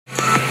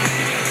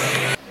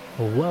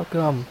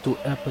Welcome to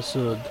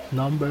episode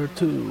number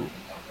 2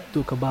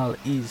 to Cabal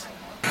Easy.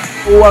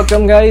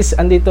 Welcome guys,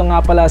 andito nga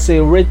pala si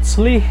Rich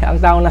Lee,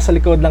 ang taong nasa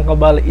likod ng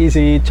Cabal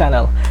Easy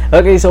channel.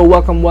 Okay, so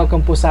welcome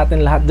po sa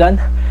atin lahat dyan.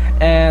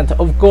 And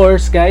of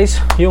course guys,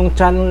 yung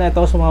channel na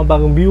ito sa mga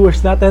bagong viewers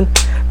natin,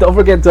 don't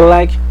forget to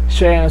like,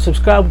 share, and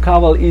subscribe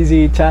Cabal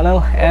Easy channel.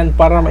 And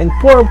para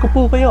ma-inform ko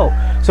po kayo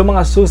sa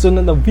mga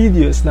susunod na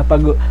videos na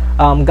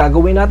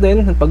gagawin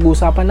natin,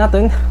 pag-uusapan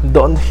natin,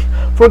 don't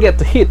forget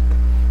to hit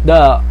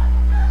the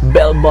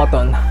bell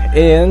button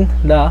in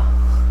the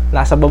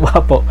nasa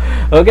baba po.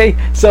 Okay,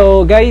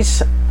 so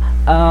guys,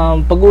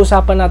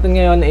 pag-uusapan natin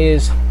ngayon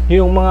is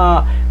yung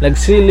mga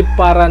nagsilip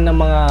para ng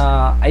mga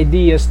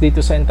ideas dito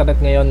sa internet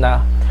ngayon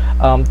na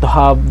to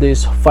have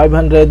this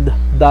 $500.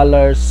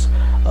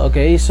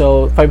 Okay,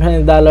 so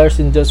 $500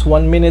 in just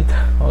 1 minute.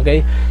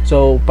 Okay,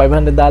 so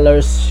 $500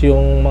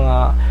 yung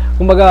mga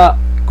kumbaga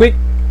quick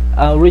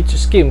rich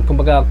scheme,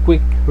 kumbaga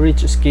quick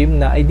rich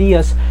scheme na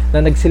ideas na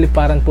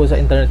nagsiliparan po sa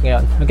internet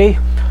ngayon. Okay,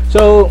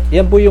 so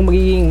yan po yung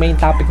magiging main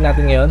topic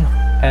natin ngayon.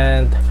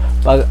 And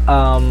pag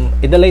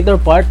in the later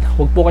part,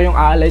 huwag po kayong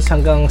aalis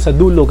hanggang sa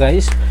dulo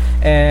guys.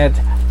 And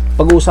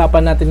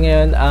pag-uusapan natin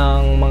ngayon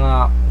ang mga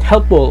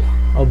helpful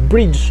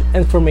bridge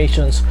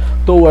informations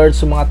towards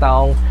sa mga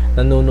taong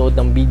nanonood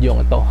ng video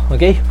ito.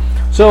 Okay,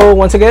 so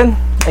once again,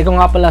 ikaw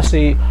nga pala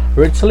si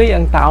Rich Lee,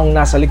 ang taong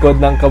nasa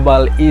likod ng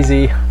Cabal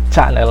Easy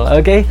channel.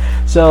 Okay,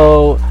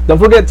 so don't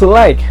forget to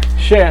like,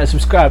 share, and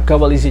subscribe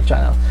Cabal Easy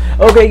channel.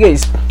 Okay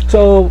guys,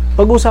 so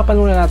pag-usapan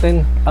muna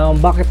natin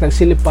bakit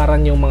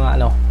nagsiliparan yung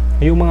mga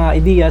yung mga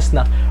ideas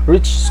na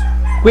rich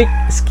quick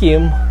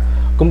scheme.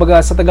 Kumbaga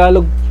sa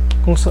Tagalog,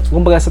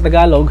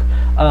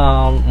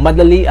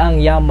 madali ang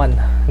yaman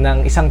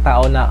ng isang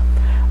tao na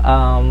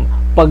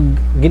pag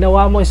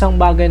ginawa mo isang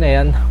bagay na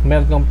yan,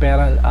 meron kang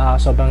pera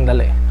sobrang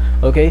dali.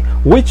 Okay,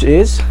 which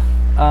is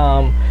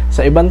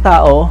sa ibang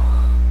tao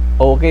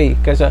okay,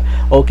 kasi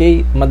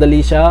okay,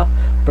 madali siya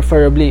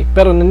preferably.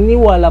 Pero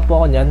naniniwala po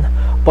ako niyan,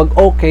 pag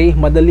okay,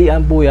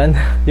 madalian po yan.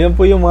 Yan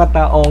po yung mga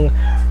taong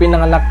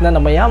pinanganak na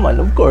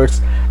mayaman, of course.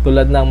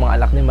 Tulad ng mga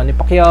anak ni Manny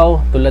Pacquiao,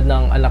 tulad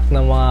ng anak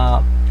ng mga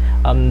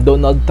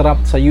Donald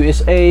Trump sa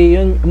USA.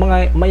 Yun,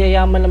 mga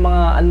mayayaman na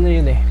mga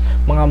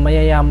mga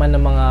mayayaman na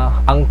mga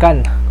angkan.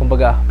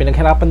 Kumbaga,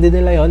 pinaghirapan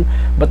din nila yon.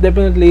 But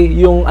definitely,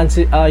 yung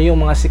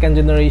mga second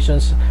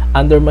generations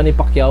under Manny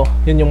Pacquiao,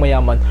 yun yung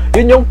mayaman.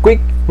 Yun yung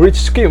quick rich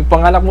scheme.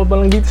 Panganak mo pa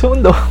lang dito sa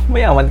mundo,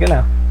 mayaman ka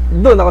na.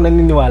 Doon ako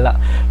naniniwala.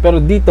 Pero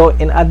dito,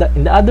 in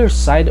the other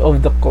side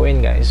of the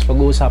coin guys,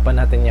 pag-uusapan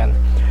natin yan.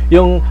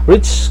 Yung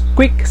rich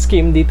quick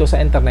scheme dito sa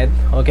internet,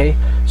 okay?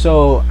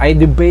 So, I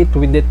debate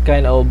with that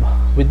kind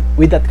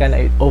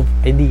of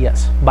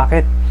ideas.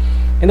 Bakit?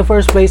 In the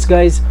first place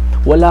guys,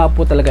 wala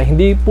po talaga,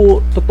 hindi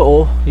po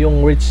totoo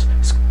yung rich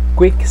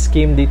quick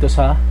scheme dito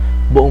sa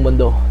buong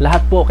mundo. Lahat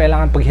po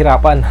kailangan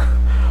paghirapan.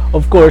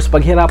 Of course,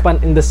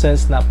 paghirapan in the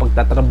sense na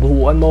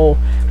pagtatrabahuan mo,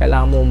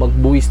 kailangan mo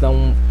magbuwis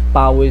ng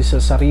pawis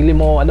sa sarili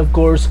mo, and of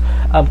course,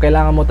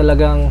 kailangan mo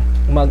talagang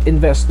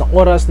mag-invest ng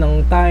oras,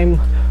 ng time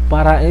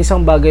para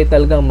isang bagay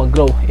talagang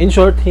mag-grow. In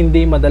short,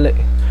 hindi madali.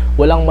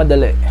 Walang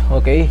madali.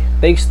 Okay?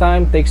 Takes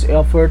time, takes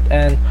effort,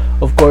 and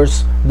of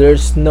course,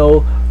 there's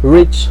no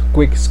rich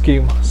quick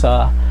scheme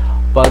sa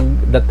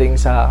pagdating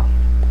sa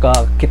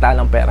kakita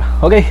ng pera.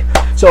 Okay?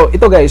 So,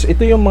 ito guys,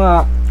 ito yung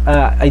mga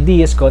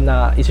ideas ko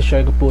na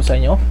isi-share ko po sa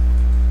inyo.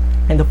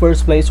 In the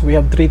first place, we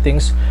have 3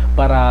 things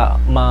para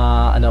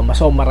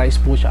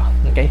ma-summarize po siya.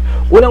 Okay?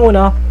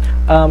 Unang-una,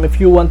 if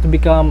you want to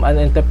become an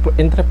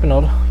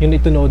entrepreneur, you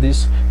need to know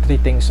these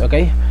 3 things.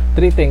 Okay?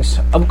 3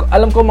 things.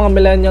 Alam ko mga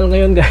millennial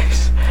ngayon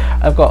guys,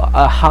 alam ko,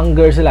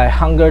 hunger sila.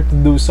 Hunger to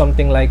do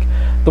something like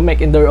to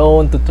make in their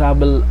own, to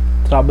travel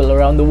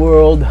around the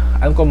world.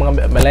 Alam ko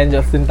mga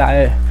millennials din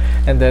tayo.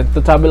 And then to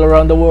travel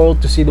around the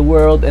world, to see the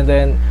world, and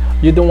then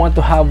you don't want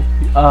to have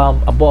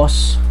a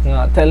boss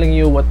telling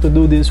you what to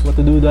do this, what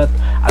to do that.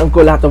 Alam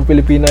ko lahat ng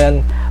Pilipino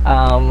yan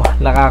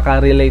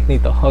nakaka-relate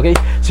nito. Okay?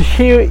 So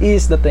here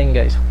is the thing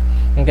guys.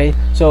 Okay?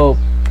 So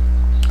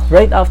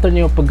right after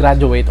nyo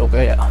pag-graduate,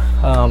 okay,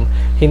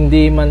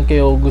 hindi man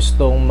kayo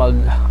gustong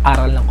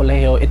mag-aral ng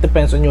kolehiyo, it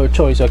depends on your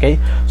choice, okay?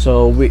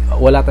 So,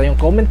 wala tayong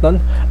comment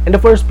nun. In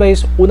the first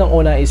place,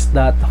 unang-una is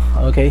that,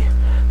 okay,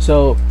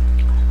 so,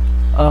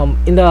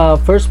 in the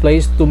first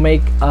place, to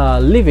make a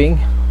living,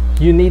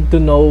 you need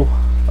to know,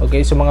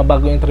 okay, so mga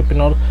bagong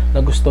entrepreneur na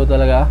gusto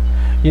talaga,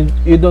 you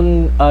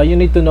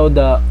need to know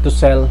to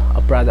sell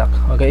a product,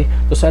 okay?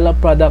 To sell a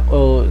product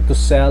or to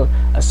sell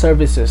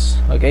services,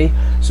 okay?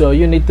 So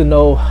you need to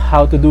know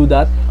how to do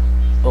that,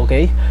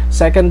 okay?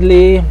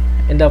 Secondly,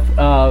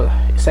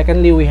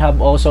 we have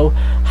also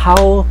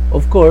how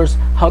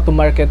to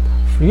market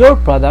your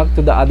product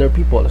to the other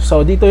people.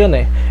 So dito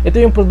yun ito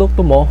yung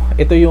produkto mo,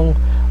 ito yung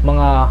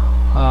mga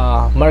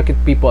market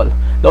people.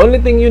 The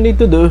only thing you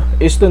need to do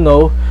is to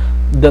know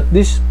that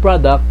this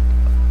product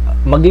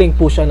mag-link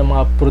po siya ng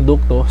mga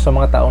produkto sa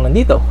mga taong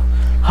nandito.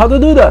 How to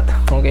do that?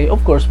 Okay, of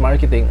course,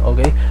 marketing.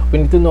 Okay,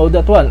 we need to know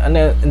that one. And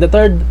the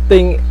third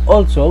thing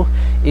also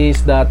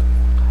is that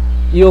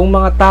yung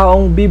mga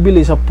taong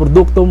bibili sa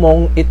produkto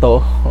mong ito,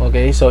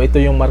 okay, so ito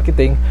yung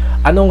marketing,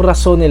 anong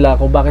rason nila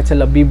kung bakit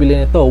sila bibili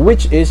nito,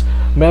 which is,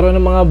 meron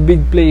ng mga big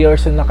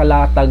players na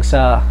nakalatag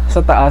sa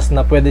taas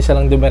na pwede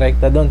silang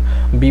dumirekta doon,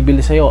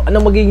 bibili sa'yo.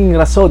 Anong magiging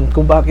rason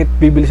kung bakit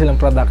bibili silang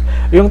product?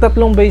 Yung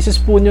tatlong basis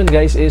po yun,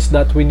 guys, is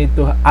that we need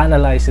to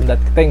analyze in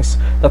that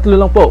things. Tatlo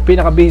lang po,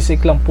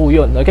 pinaka-basic lang po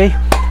yun, okay?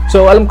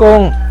 So, alam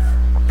kong,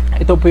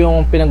 ito po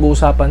yung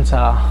pinag-uusapan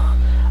sa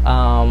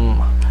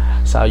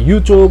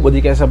YouTube o di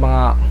kaya sa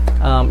mga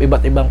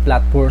iba't ibang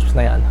platforms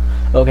na yan.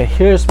 Okay,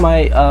 here's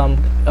my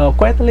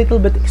quite a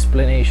little bit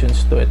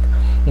explanations to it.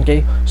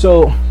 Okay,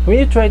 so when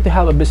you try to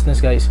have a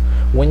business, guys,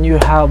 when you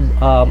have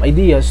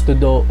ideas to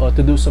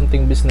do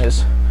something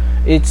business,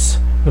 it's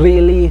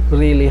really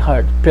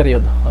hard,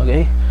 period.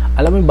 Okay,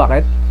 alam mo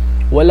bakit?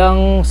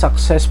 Walang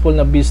successful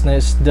na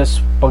business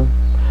just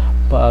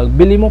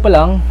pagbili mo pa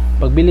lang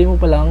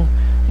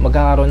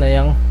magkakaroon na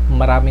yung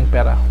maraming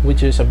pera,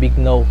 which is a big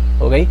no.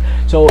 Okay,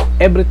 so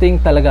everything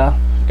talaga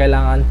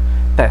kailangan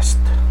test,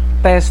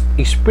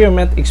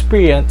 experiment,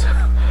 experience.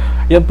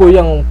 Yan po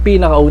yung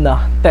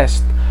pinakauna,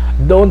 test.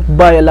 Don't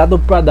buy a lot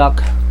of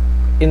product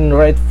in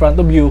right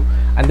front of you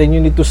and then you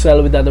need to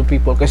sell with other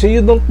people kasi you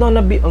don't know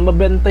na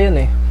mabenta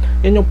yan eh.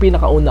 Yan yung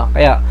pinakauna.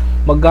 Kaya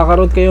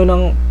magkakaroon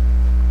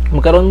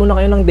muna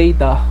kayo ng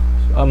data,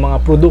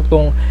 mga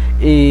produktong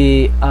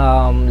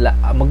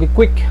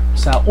mag-quick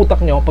sa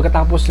utak nyo.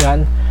 Pagkatapos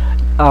yan,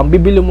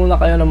 bibili muna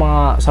kayo ng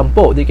mga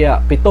 10, di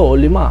kaya 7 o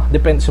 5,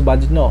 depende sa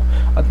budget nyo.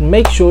 At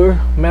make sure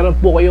meron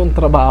po kayong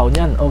trabaho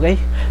niyan, okay?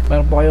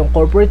 Meron po kayong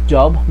corporate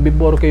job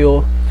before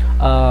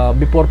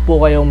po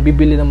kayong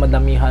bibili ng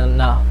madamihan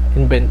na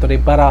inventory,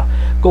 para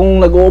kung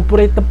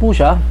nag-ooperate na po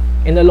siya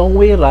in a long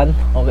way run,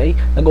 okay,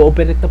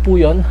 nag-ooperate na po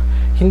yun,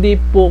 hindi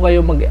po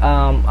kayo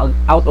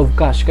out of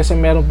cash kasi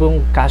meron pong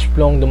cash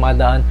flow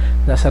dumadaan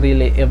na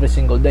sarili every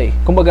single day.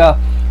 Kumbaga,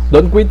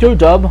 don't quit your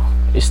job,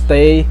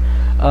 stay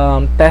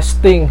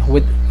testing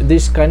with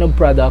this kind of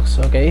products,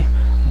 okay?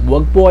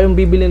 Huwag po kayong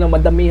bibili ng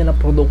madamihan na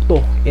produkto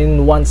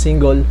in one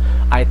single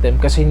item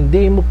kasi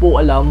hindi mo po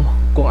alam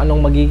kung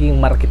anong magiging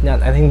market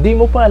niyan at hindi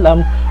mo pa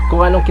alam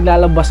kung anong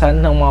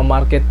kinalabasan ng mga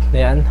market na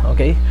yan,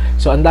 okay?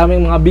 So, ang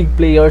daming mga big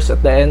players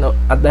at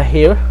the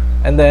here.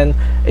 And then,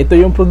 ito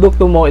yung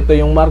produkto mo, ito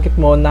yung market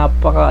mo,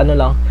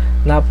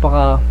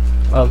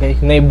 okay,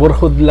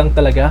 neighborhood lang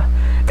talaga.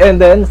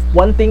 And then,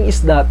 one thing is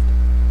that,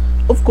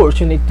 of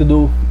course, you need to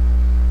do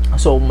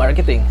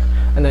marketing.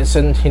 And then,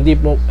 since hindi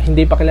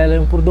pa kilala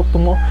yung produkto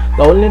mo,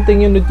 the only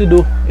thing you need to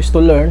do is to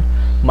learn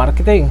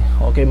marketing.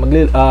 Okay,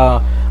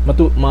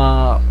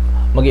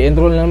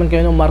 mag-i-enroll na naman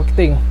kayo ng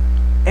marketing.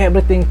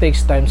 Everything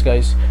takes time,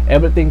 guys.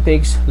 Everything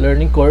takes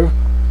learning curve.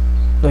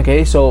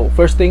 Okay, so,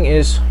 first thing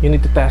is, you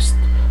need to test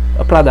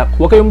a product.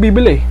 Huwag kayong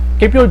bibili.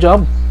 Keep your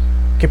job.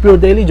 Keep your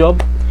daily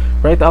job.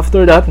 Right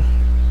after that,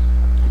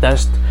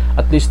 test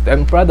at least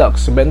 10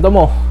 products. Benta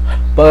mo.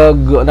 Pag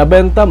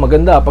nabenta,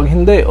 maganda. Pag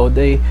hindi,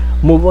 they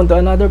move on to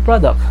another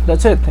product.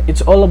 That's it.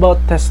 It's all about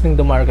testing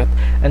the market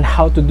and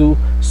how to do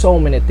so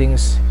many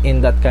things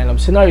in that kind of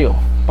scenario.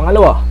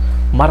 Pangalawa,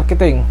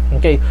 marketing.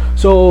 Okay.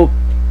 So,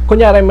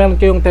 kunyari meron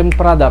kayong 10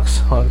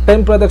 products.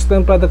 10 products.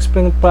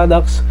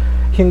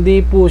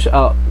 Hindi po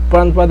siya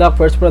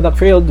first product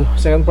failed,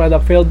 second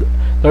product failed,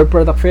 third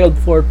product failed,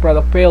 fourth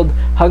product failed,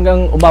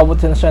 hanggang umabot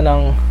na siya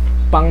ng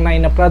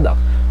pang-9 na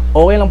product.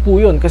 Okay lang po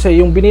yun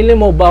kasi yung binili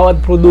mo bawat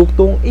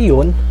produktong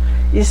iyon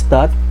is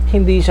that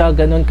hindi siya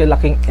ganun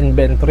kalaking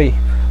inventory.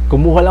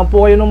 Kumuha lang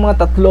po kayo ng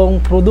mga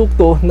 3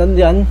 produkto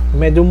nandyan,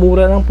 medyo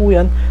mura lang po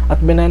yan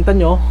at binenta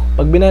nyo.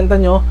 Pag binenta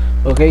nyo,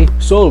 okay,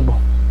 solve.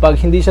 Pag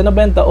hindi siya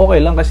nabenta, okay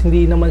lang kasi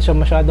hindi naman siya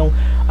masyadong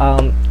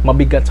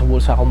mabigat sa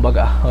bulsa,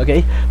 kumbaga.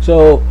 Okay?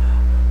 So,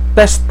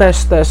 test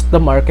the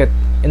market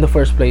in the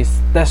first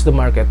place. Test the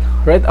market.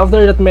 Right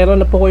after that,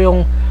 meron na po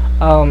kayong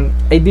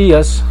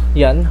ideas.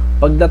 Yan.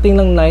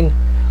 Pagdating ng 9,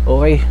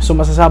 okay, so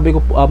masasabi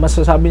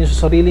nyo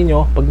sa sarili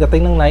nyo,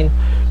 pagdating ng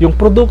 9, yung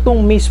produktong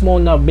mismo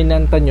na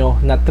binenta nyo,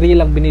 na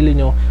 3 lang binili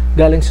nyo,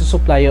 galing sa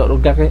supplier o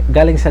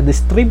galing sa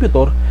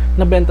distributor,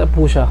 nabenta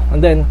po siya.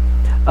 And then,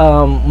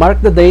 mark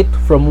the date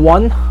from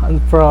 1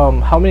 and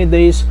from how many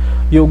days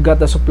you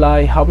got the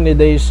supply, how many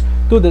days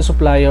to the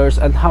suppliers,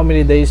 and how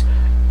many days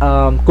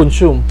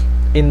consume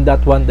in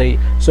that one day.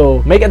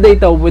 So make a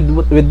data with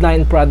 9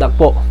 product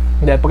po.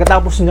 Then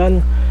pagkatapos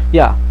nyan,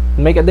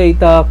 make a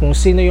data kung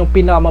sino yung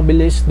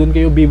pinakamabilis, dun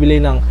kayo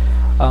bibili ng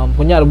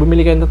kunyari,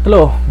 bumili kayo ng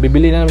 3,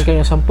 bibili na naman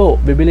kayo ng 10,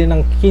 bibili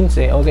ng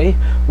 15, okay?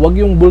 Huwag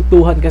yung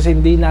bultuhan kasi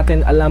hindi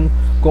natin alam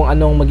kung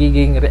anong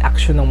magiging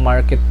reaction ng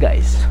market,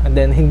 guys. And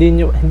then,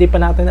 hindi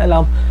pa natin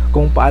alam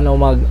kung paano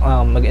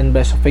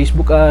mag-invest sa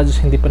Facebook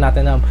ads, hindi pa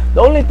natin alam. The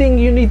only thing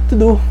you need to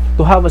do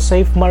to have a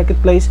safe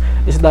marketplace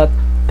is that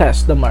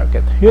test the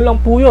market. Yun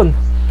lang po yun.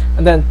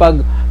 And then,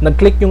 pag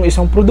nag-click yung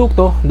isang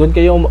produkto, doon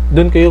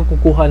kayo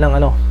kukuha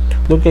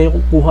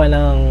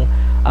ng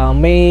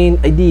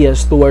main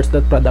ideas towards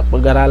that product.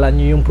 Pag-aralan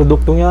nyo yung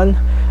produktong yan,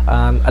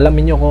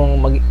 alamin nyo kung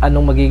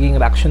anong magiging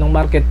reaction ng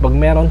market pag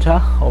meron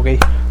siya, okay,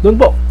 doon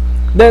po.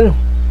 Then,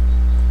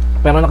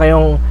 meron na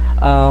kayong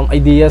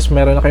ideas,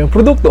 meron na kayong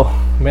produkto,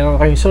 meron na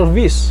kayong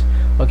service,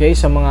 okay,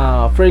 sa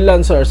mga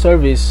freelancer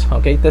service,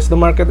 okay, test the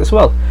market as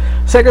well.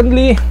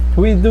 Secondly,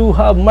 we do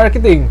have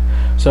marketing.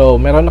 So,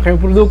 meron na kayong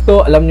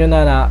produkto, alam nyo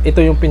na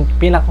ito yung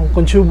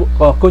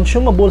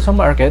pinaka-consumable sa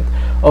market.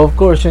 Of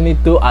course, you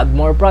need to add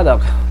more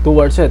product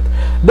towards it.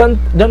 Then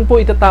po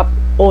itatap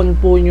on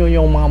po nyo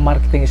yung mga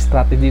marketing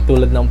strategy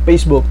tulad ng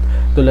Facebook,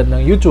 tulad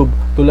ng YouTube,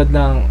 tulad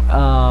ng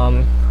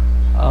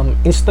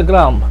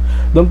Instagram.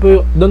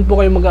 Doon po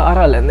kayo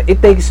mag-aaral, and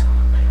it takes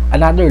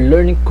another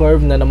learning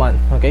curve na naman,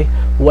 okay?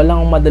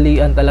 Walang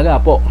madalian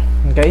talaga po,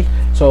 okay?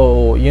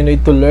 So, you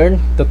need to learn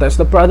to test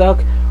the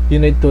product,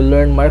 you need to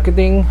learn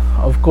marketing.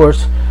 Of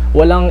course,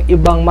 walang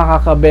ibang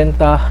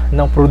makakabenta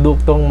ng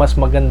produktong mas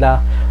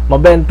maganda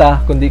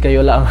mabenta kundi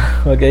kayo lang,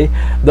 okay?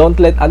 Don't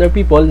let other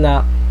people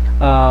na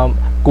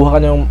kuha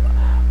ka ng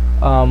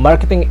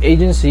marketing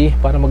agency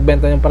para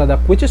magbenta ng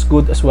product, which is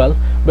good as well,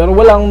 pero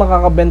walang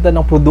makakabenta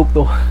ng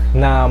produkto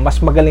na mas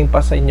magaling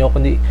pa sa inyo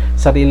kundi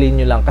sarili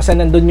nyo lang, kasi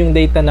nandun yung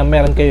data na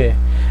meron kayo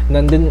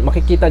nandun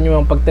makikita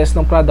nyo yung pag-test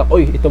ng product,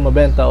 oy, ito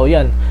mabenta, o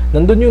yan,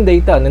 nandun yung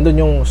data, nandun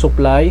yung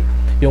supply,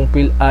 yung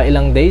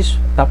ilang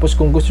days, tapos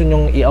kung gusto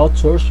nyo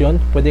i-outsource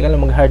yun, pwede ka lang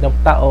mag-hire ng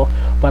tao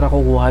para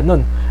kukuha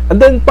nun. And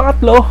then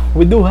pangatlo,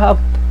 we do have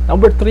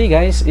number 3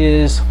 guys,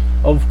 is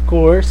of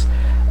course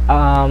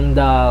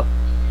the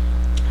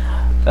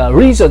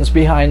reasons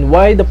behind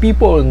why the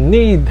people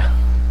need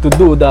to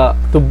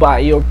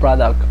buy your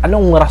product.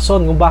 Anong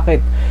rason kung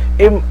bakit?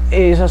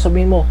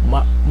 Sasabihin mo,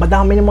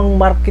 madami namang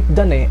market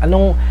dyan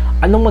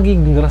Anong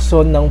magiging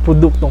rason ng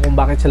produkto kung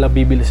bakit sila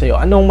bibili sa'yo?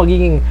 Anong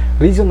magiging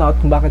reason out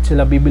kung bakit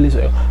sila bibili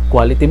sa'yo?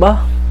 Quality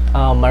ba?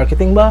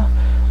 Marketing ba?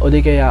 O di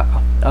kaya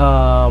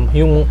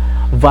yung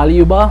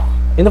value ba?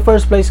 In the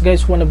first place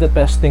guys, one of the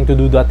best thing to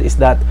do that is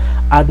that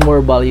add more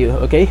value,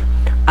 okay?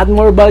 Add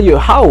more value.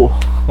 How?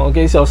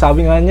 Okay, so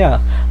sabi nga niya,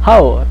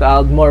 how to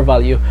add more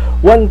value?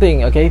 One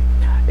thing, okay?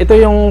 Ito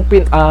yung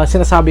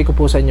sinasabi ko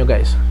po sa inyo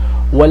guys.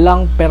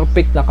 Walang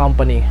perfect na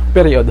company,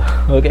 period.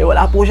 Okay,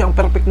 wala po siyang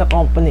perfect na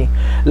company.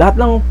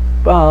 Lahat ng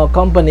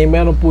company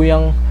meron po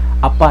yung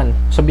apan.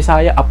 Sa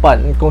Bisaya,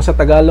 apan. Kung sa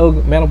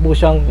Tagalog, meron po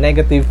siyang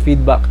negative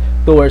feedback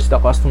towards the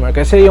customer.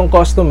 Kasi yung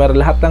customer,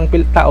 lahat ng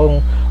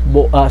tao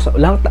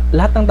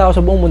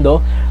sa buong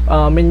mundo,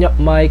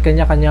 may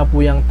kanya-kanya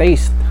po yung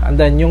taste. And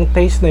then yung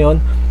taste na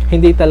yon,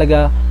 hindi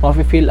talaga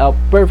ma-fill up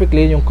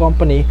perfectly yung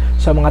company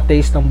sa mga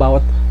taste ng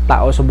bawat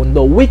tao sa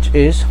mundo, which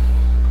is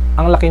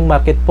ang laking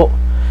market po.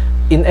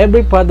 In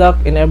every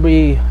product, in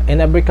every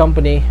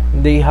company,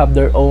 they have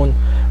their own,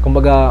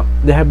 kumbaga,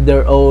 they have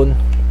their own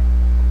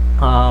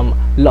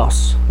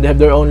loss. They have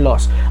their own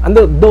loss. And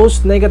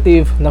those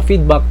negative na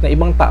feedback na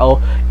ibang tao,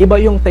 iba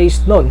yung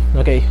taste nun.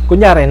 Okay?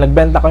 Kunyari,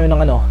 nagbenta kayo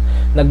ng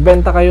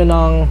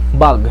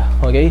bag.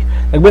 Okay?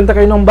 Nagbenta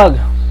kayo ng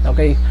bag.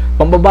 Okay?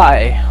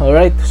 Pambabae.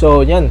 Alright?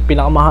 So, yan.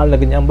 Pinakamahal na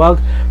ganyang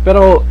bag.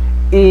 Pero,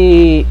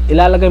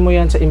 ilalagay mo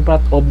yan sa in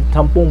front of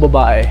 10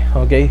 babae.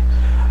 Okay?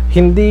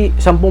 Hindi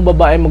 10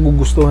 babae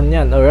magugustuhan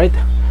yan. Alright?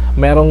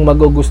 Merong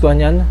magugustuhan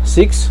yan.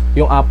 6.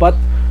 Yung 4.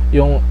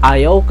 Yung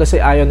ayaw,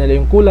 kasi ayaw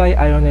nila yung kulay,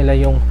 ayaw nila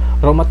yung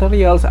raw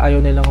materials, ayaw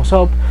nila yung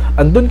soap.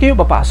 And doon kayo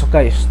papasok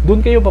guys.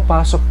 Doon kayo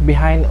papasok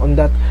behind on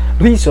that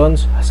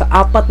reasons. Sa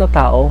 4 na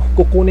tao,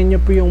 kukunin nyo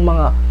po yung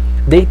mga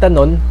data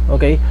nun,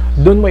 okay?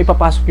 Doon mo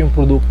ipapasok yung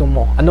produkto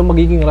mo. Anong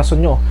magiging rason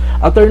nyo?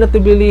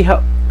 Alternatively,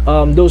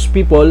 those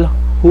people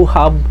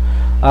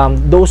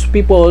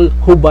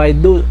who buy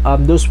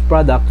those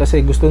product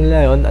kasi gusto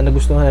nila yon,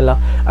 nagustuhan nila,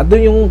 at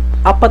doon yung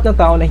 4 na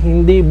tao na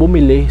hindi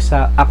bumili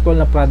sa actual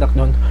na product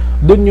nun,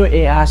 doon nyo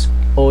i-ask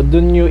o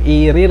doon nyo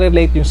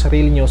i-relate yung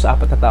sarili nyo sa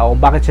 4 na tao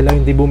bakit sila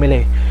hindi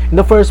bumili. In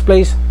the first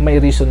place,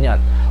 may reason yan.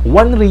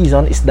 One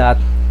reason is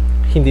that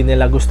hindi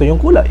nila gusto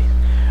yung kulay.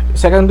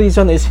 Second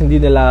reason is hindi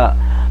nila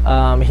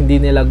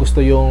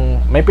gusto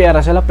yung, may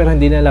pera sila pero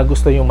hindi nila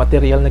gusto yung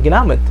material na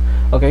ginamit.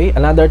 Okay?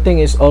 Another thing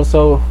is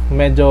also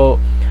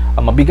medyo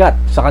mabigat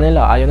sa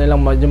kanila, ayaw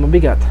nilang medyo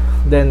mabigat.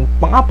 Then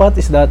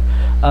pang-4 is that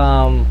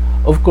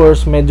of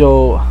course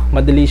medyo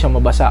madali siyang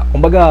mabasa.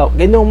 Kumbaga,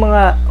 ganyong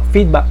mga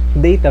feedback,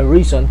 data,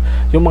 reason,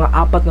 yung mga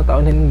 4 na tao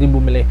na hindi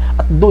bumili,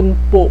 at doon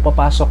po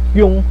papasok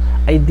yung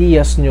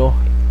ideas nyo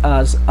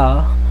as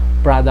a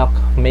product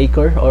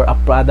maker or a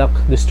product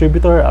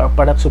distributor or a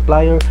product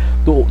supplier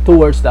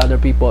towards the other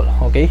people.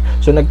 Okay,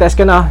 so nag-test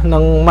ka na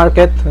ng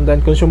market and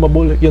then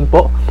consumable, yun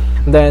po.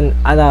 And then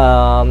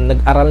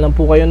nag-aral lang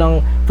po kayo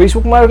ng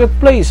Facebook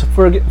Marketplace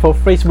for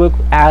Facebook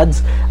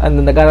ads, and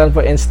then nag-aral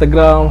po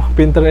Instagram,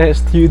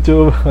 Pinterest,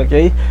 YouTube.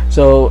 Okay,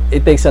 so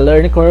it takes a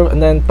learning curve. And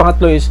then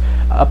pangatlo is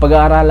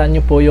pag-aaralan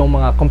nyo po yung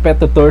mga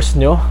competitors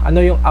nyo,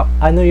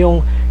 ano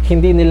yung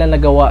hindi nila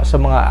nagawa sa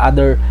mga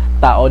other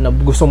tao na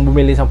gustong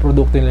bumili sa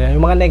produkto nila,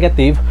 yung mga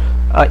negative,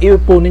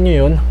 iupunin nyo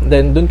yun,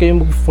 then doon kayo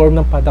mag-form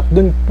ng product,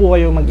 doon po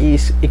kayo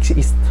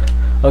mag-i-exist.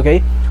 Okay,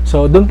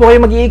 so doon po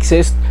kayo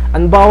mag-i-exist,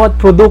 and bawat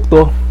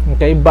produkto,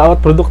 okay, bawat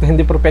produkto,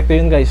 hindi perfecto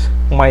yun guys,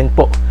 mind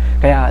po,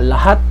 kaya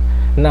lahat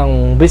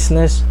ng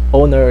business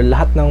owner,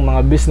 lahat ng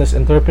mga business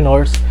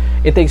entrepreneurs,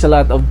 it takes a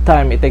lot of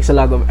time, it takes a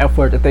lot of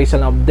effort, it takes a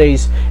lot of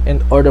days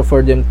in order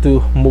for them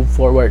to move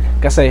forward.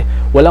 Kasi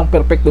walang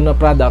perfecto na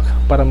product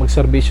para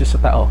magserbisyo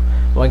sa tao.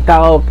 Ang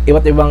tao,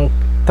 iba't ibang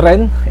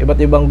trend, iba't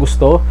ibang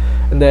gusto,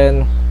 and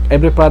then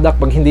every product,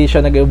 pag hindi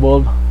siya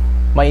nag-evolve,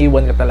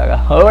 maiiwan ka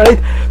talaga. Alright?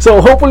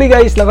 So hopefully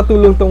guys,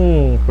 nakatulong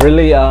tong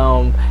really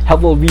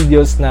helpful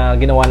videos na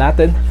ginawa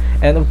natin,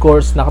 and of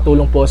course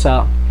nakatulong po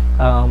sa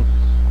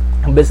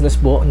business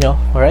po nyo.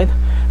 Alright?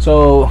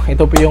 So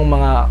ito po yung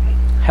mga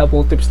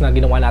helpful tips na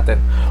ginawa natin.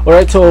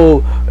 Alright,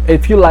 so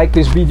if you like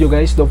this video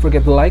guys, don't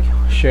forget to like,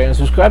 share, and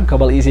subscribe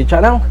Cabal Easy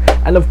channel.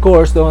 And of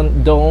course, don't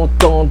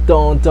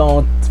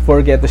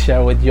forget to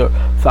share with your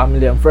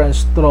family and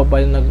friends.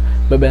 Tropa yung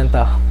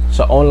nagbebenta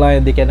sa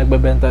online, di kayo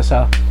nagbebenta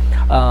sa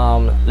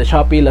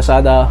Shopee,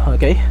 Lazada.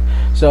 Okay,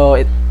 so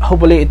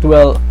hopefully it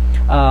will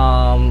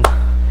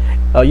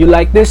you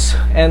like this,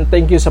 and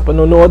thank you sa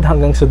panonood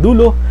hanggang sa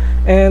dulo,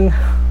 and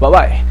bye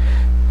bye.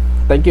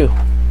 Thank you.